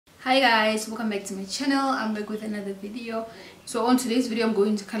Hi guys, welcome back to my channel. I'm back with another video. So on today's video I'm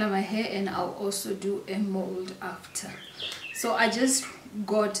going to color my hair and I'll also do a mold after. So I just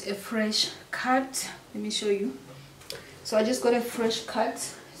got a fresh cut. Let me show you. So I just got a fresh cut,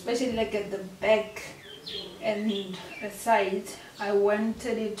 especially like at the back and the side. I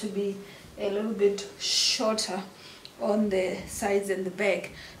wanted it to be a little bit shorter on the sides and the back,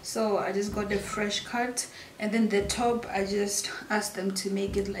 so I just got a fresh cut, and then the top I just asked them to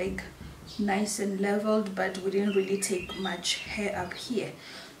make it like nice and leveled, but we didn't really take much hair up here.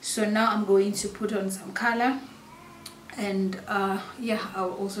 So now I'm going to put on some color, and yeah,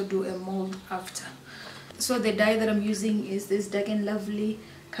 I'll also do a mold after. So the dye that I'm using is this Dark and Lovely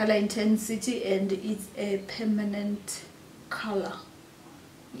Color Intensity, and it's a permanent color.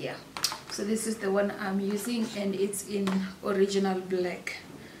 Yeah, so this is the one I'm using and it's in original black.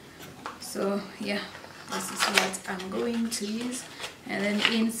 So yeah, this is what I'm going to use. And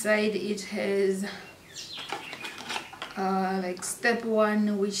then inside it has like step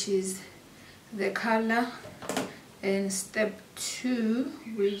 1, which is the color, and step 2,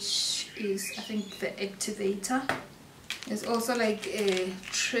 which is I think the activator. There's also like a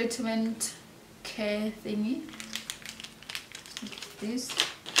treatment care thingy, like this.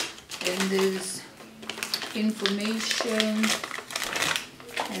 And there's information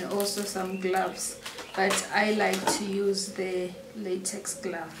and also some gloves, but I like to use the latex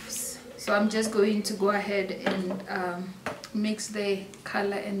gloves. So I'm just going to go ahead and mix the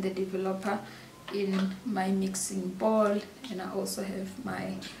color and the developer in my mixing bowl, and I also have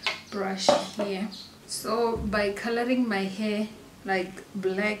my brush here. So by coloring my hair like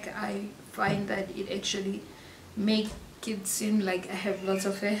black, I find that it actually makes it seem like I have lots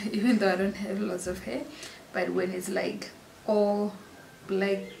of hair, even though I don't have lots of hair. But when it's like all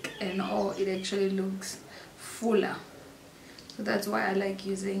black and all, it actually looks fuller. So that's why I like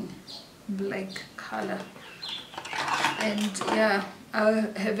using black color. And yeah, I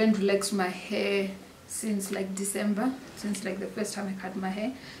haven't relaxed my hair since like December, since like the first time I cut my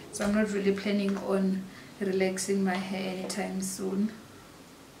hair. So I'm not really planning on relaxing my hair anytime soon.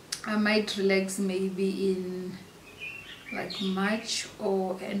 I might relax maybe in like March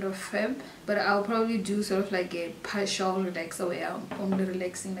or end of Feb, but I'll probably do sort of like a partial relaxer where I'm only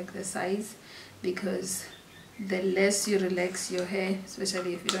relaxing like the sides, because the less you relax your hair,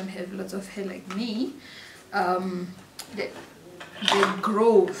 especially if you don't have lots of hair like me, the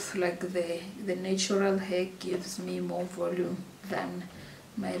growth, like the natural hair, gives me more volume than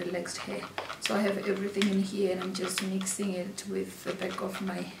my relaxed hair. So I have everything in here and I'm just mixing it with the back of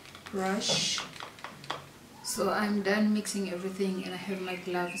my brush. So I'm done mixing everything and I have my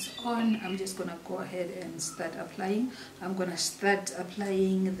gloves on. I'm just gonna go ahead and start applying. I'm gonna start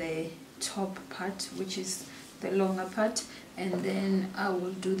applying the top part, which is the longer part, and then I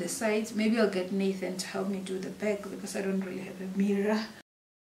will do the sides. Maybe I'll get Nathan to help me do the back because I don't really have a mirror.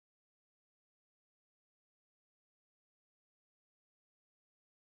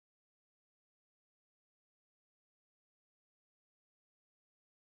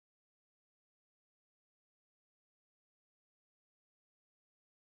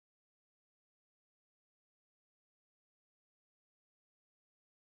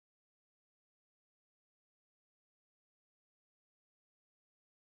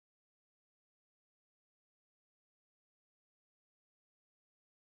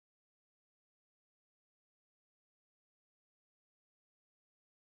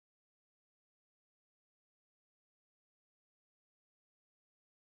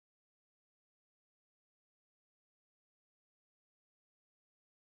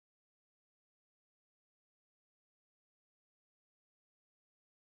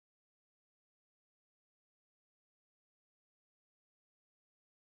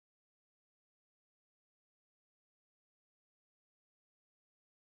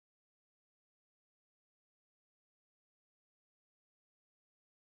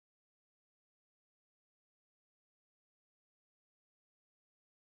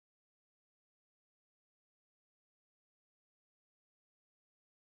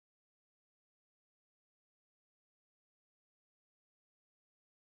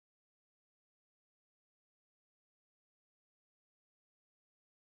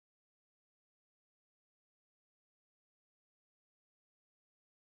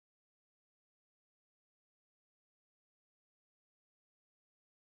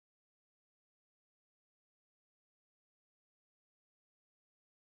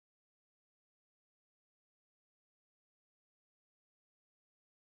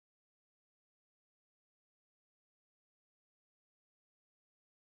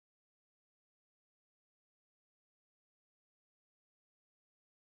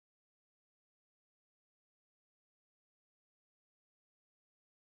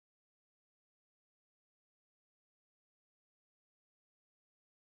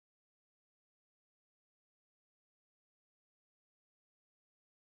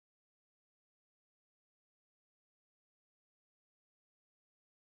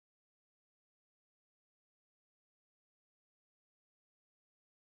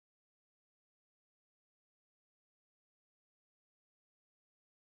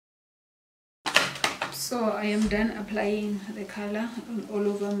 So I am done applying the color all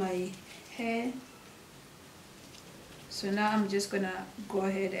over my hair. So now I'm just gonna go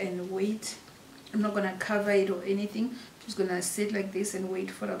ahead and wait. I'm not gonna cover it or anything. Just gonna sit like this and wait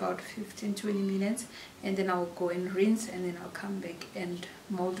for about 15-20 minutes, and then I'll go and rinse, and then I'll come back and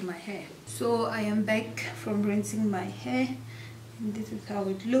mold my hair. So I am back from rinsing my hair, and this is how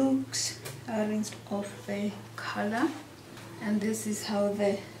it looks. I rinsed off the color, and this is how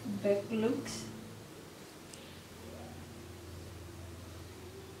the back looks.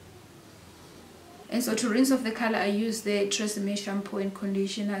 And so to rinse off the color, I use the Tresemme shampoo and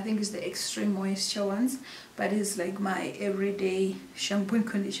conditioner. I think it's the extreme moisture ones, but it's like my everyday shampoo and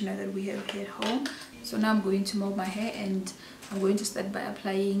conditioner that we have here at home. So now I'm going to mold my hair, and I'm going to start by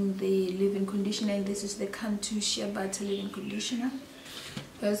applying the leave-in conditioner. And this is the Canon T6i butter leave-in conditioner.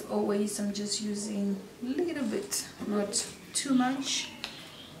 As always, I'm just using a little bit, not too much.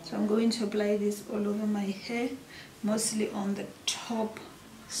 So I'm going to apply this all over my hair, mostly on the top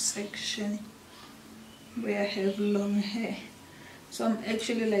section where I have long hair. So I'm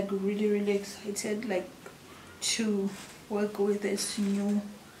actually like really excited like to work with this new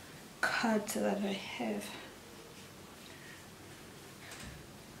cut that I have.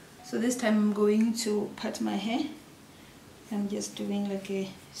 So this time I'm going to part my hair. I'm just doing like a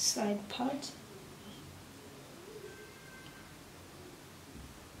side part.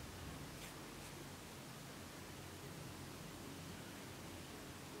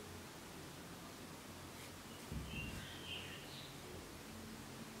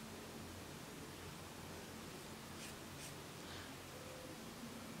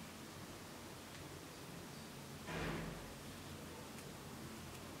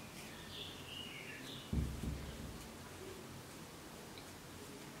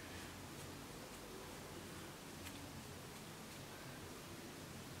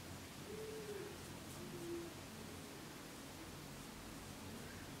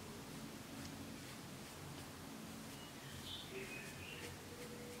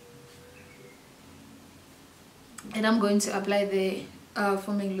 And I'm going to apply the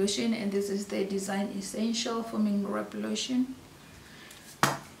foaming lotion, and this is the Design Essential Foaming Wrap Lotion.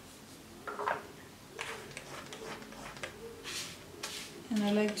 And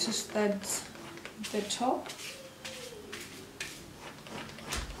I like to start the top.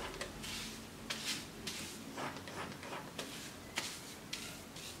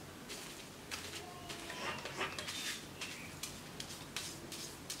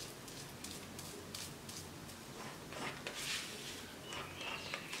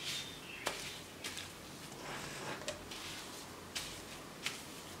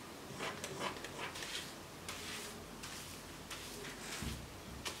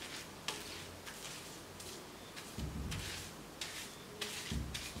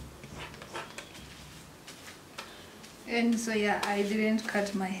 And so yeah, I didn't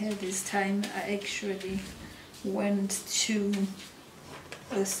cut my hair this time. I actually went to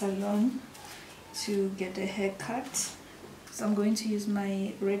a salon to get a haircut. So I'm going to use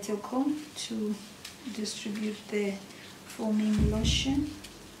my retail comb to distribute the foaming lotion.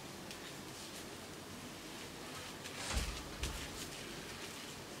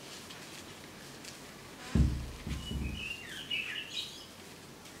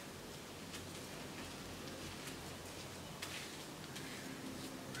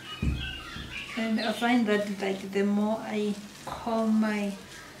 And I find that like the more I comb my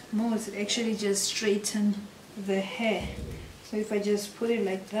moles, it actually just straighten the hair. So if I just put it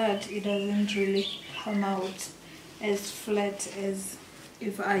like that, it doesn't really come out as flat as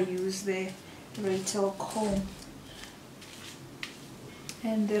if I use the retail comb.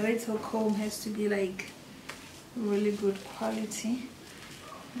 And the retail comb has to be like really good quality,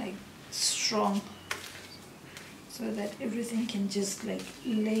 like strong, so that everything can just like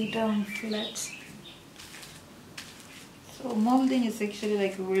lay down flat. So molding is actually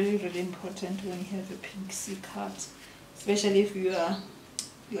like really important when you have a pixie cut, especially if you are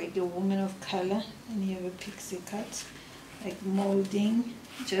like a woman of color and you have a pixie cut. Like molding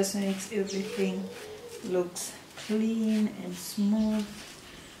just makes everything looks clean and smooth.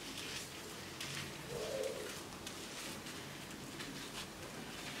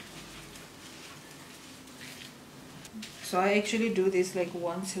 So I actually do this like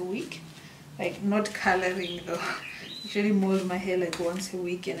once a week, like not coloring though. Actually mold my hair like once a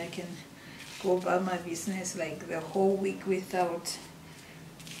week, and I can go about my business like the whole week without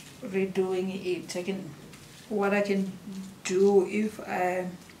redoing it. What I can do if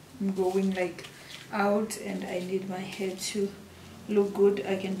I'm going like out and I need my hair to look good,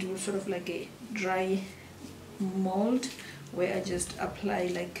 I can do sort of like a dry mold where I just apply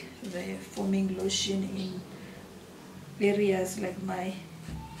like the foaming lotion in areas like my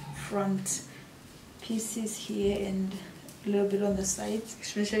front pieces here and a little bit on the sides,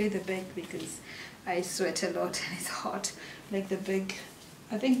 especially the back, because I sweat a lot and it's hot. Like the back,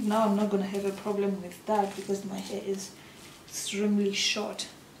 I think now I'm not gonna have a problem with that because my hair is extremely short,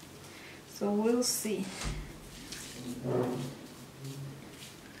 so we'll see.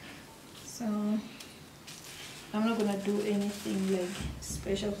 So I'm not gonna do anything like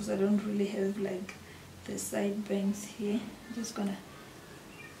special because I don't really have like the side bangs here. I'm just gonna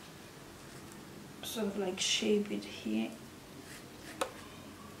sort of like shape it here.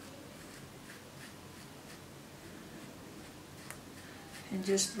 And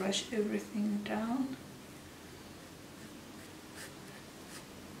just brush everything down.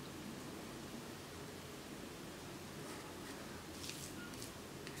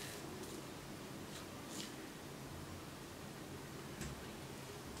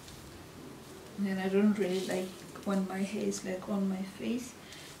 And I don't really like when my hair is like on my face,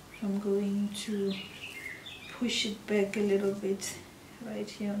 so I'm going to push it back a little bit right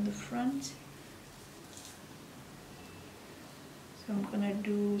here on the front. So I'm gonna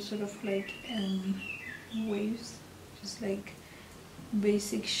do sort of like waves, just like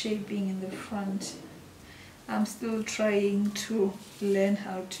basic shaping in the front. I'm still trying to learn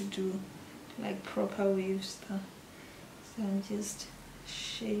how to do like proper waves though. So I'm just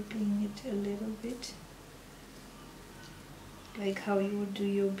shaping it a little bit, like how you would do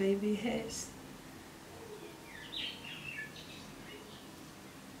your baby hairs.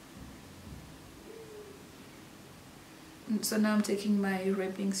 So now I'm taking my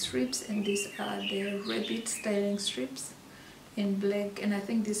wrapping strips, and these are the rabbit styling strips in black, and I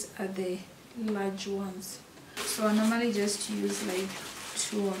think these are the large ones. So I normally just use like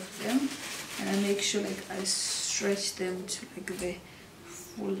 2 of them, and I make sure like I stretch them to like the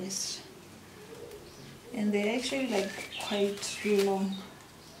fullest, and they're actually like quite long.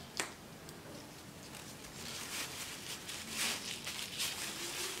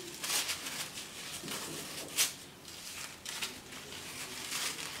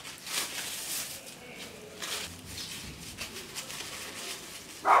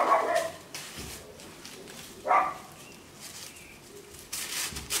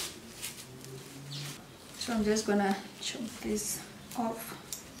 So I'm just gonna chop this off,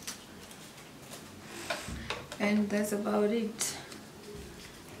 and that's about it.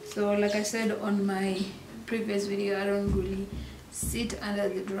 So like I said on my previous video, I don't really sit under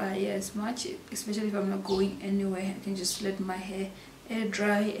the dryer as much, especially if I'm not going anywhere. I can just let my hair air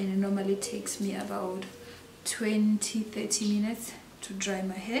dry, and it normally takes me about 20-30 minutes to dry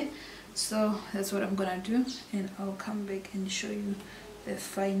my hair. So that's what I'm gonna do, and I'll come back and show you the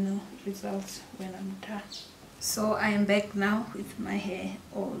final results when I'm done. So I am back now with my hair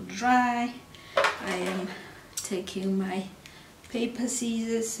all dry. I am taking my paper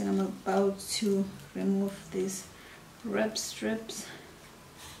scissors and I'm about to remove these wrap strips.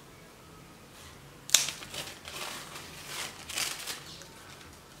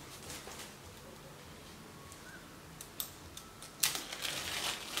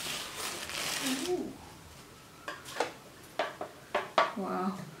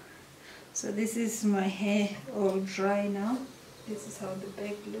 Wow, so this is my hair all dry now. This is how the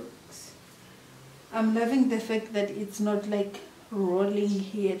back looks. I'm loving the fact that it's not like rolling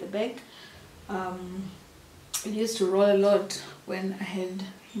here at the back. It used to roll a lot when I had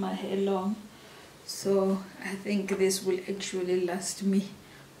my hair long, so I think this will actually last me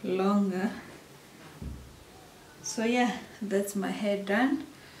longer. So yeah, that's my hair done.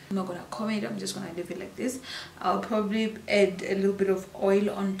 I'm not gonna comb it, I'm just gonna leave it like this. I'll probably add a little bit of oil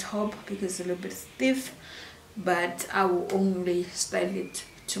on top because it's a little bit stiff, but I will only style it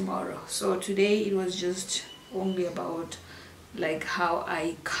tomorrow. So today it was just only about like how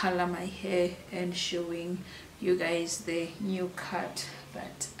I color my hair and showing you guys the new cut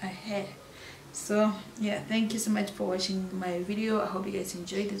that I had. So yeah, thank you so much for watching my video. I hope you guys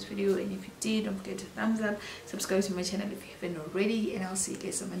enjoyed this video, and if you did, don't forget to thumbs up, subscribe to my channel if you haven't already, and I'll see you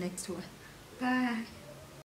guys on my next one. Bye.